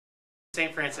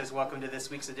St. Francis, welcome to this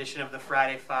week's edition of the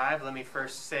Friday Five. Let me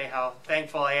first say how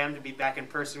thankful I am to be back in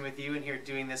person with you and here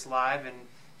doing this live and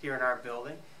here in our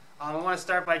building. I want to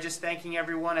start by just thanking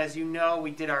everyone. As you know,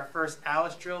 we did our first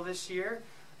Alice drill this year,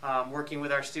 working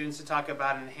with our students to talk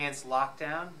about an enhanced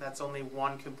lockdown. That's only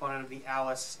one component of the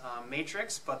Alice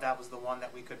matrix, but that was the one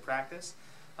that we could practice.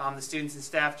 The students and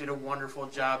staff did a wonderful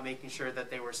job making sure that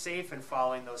they were safe and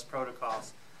following those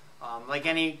protocols. Like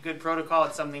any good protocol,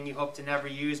 it's something you hope to never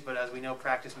use, but as we know,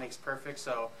 practice makes perfect,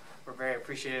 so we're very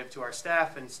appreciative to our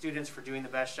staff and students for doing the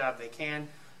best job they can.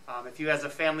 If you as a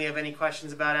family have any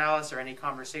questions about Alice or any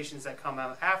conversations that come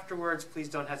out afterwards, please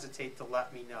don't hesitate to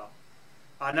let me know.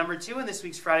 Number two in this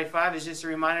week's Friday Five is just a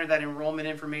reminder that enrollment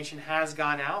information has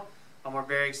gone out. We're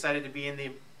very excited to be in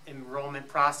the enrollment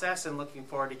process and looking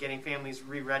forward to getting families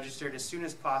re-registered as soon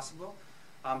as possible.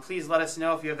 Please let us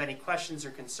know if you have any questions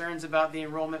or concerns about the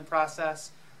enrollment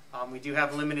process. We do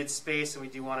have limited space, and we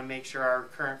do want to make sure our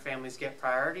current families get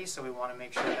priority, so we want to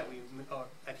make sure that we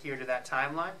adhere to that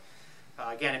timeline.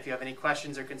 Again, if you have any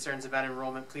questions or concerns about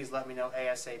enrollment, please let me know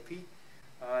ASAP.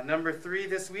 Number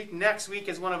three next week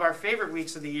is one of our favorite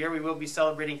weeks of the year. We will be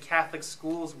celebrating Catholic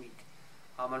Schools Week.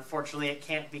 Unfortunately, it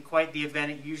can't be quite the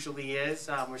event it usually is.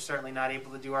 We're certainly not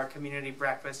able to do our community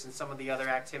breakfast and some of the other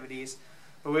activities.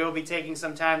 But we will be taking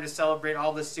some time to celebrate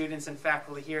all the students and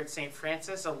faculty here at St.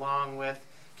 Francis, along with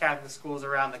Catholic schools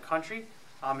around the country.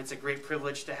 It's a great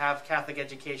privilege to have Catholic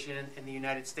education in the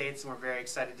United States, and we're very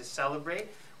excited to celebrate.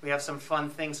 We have some fun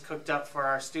things cooked up for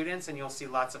our students, and you'll see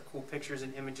lots of cool pictures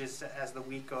and images as the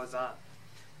week goes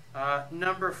on.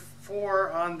 Number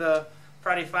four on the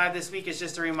Friday Five this week is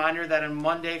just a reminder that on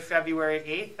Monday, February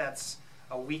 8th, that's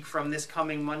a week from this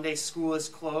coming Monday, school is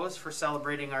closed for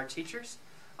celebrating our teachers.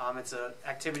 It's an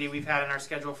activity we've had in our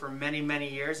schedule for many, many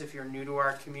years. If you're new to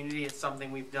our community, it's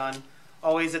something we've done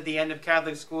always at the end of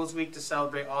Catholic Schools Week to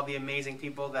celebrate all the amazing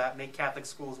people that make Catholic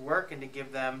schools work and to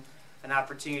give them an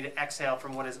opportunity to exhale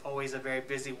from what is always a very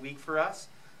busy week for us.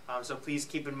 So please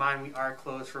keep in mind we are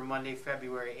closed for Monday,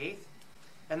 February 8th.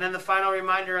 And then the final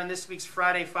reminder on this week's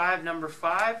Friday Five, number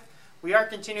 5, we are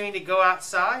continuing to go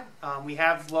outside. We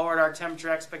have lowered our temperature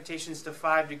expectations to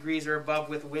 5 degrees or above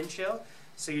with wind chill.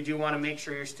 So you do want to make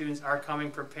sure your students are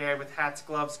coming prepared with hats,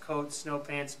 gloves, coats, snow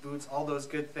pants, boots, all those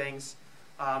good things.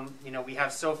 We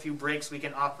have so few breaks we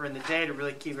can offer in the day to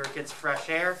really keep our kids fresh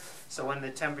air. So when the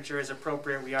temperature is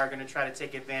appropriate, we are going to try to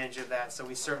take advantage of that. So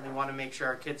we certainly want to make sure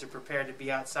our kids are prepared to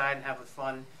be outside and have a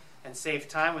fun and safe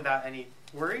time without any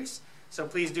worries. So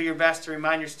please do your best to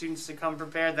remind your students to come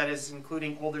prepared. That is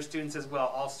including older students as well.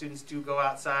 All students do go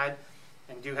outside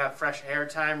and do have fresh air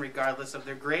time regardless of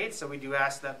their grade. So we do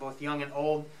ask that both young and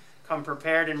old come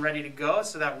prepared and ready to go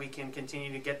so that we can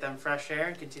continue to get them fresh air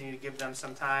and continue to give them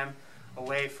some time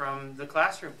away from the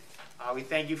classroom. We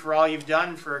thank you for all you've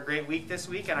done for a great week this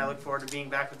week, and I look forward to being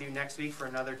back with you next week for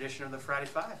another edition of the Friday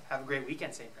Five. Have a great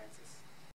weekend, St. Francis.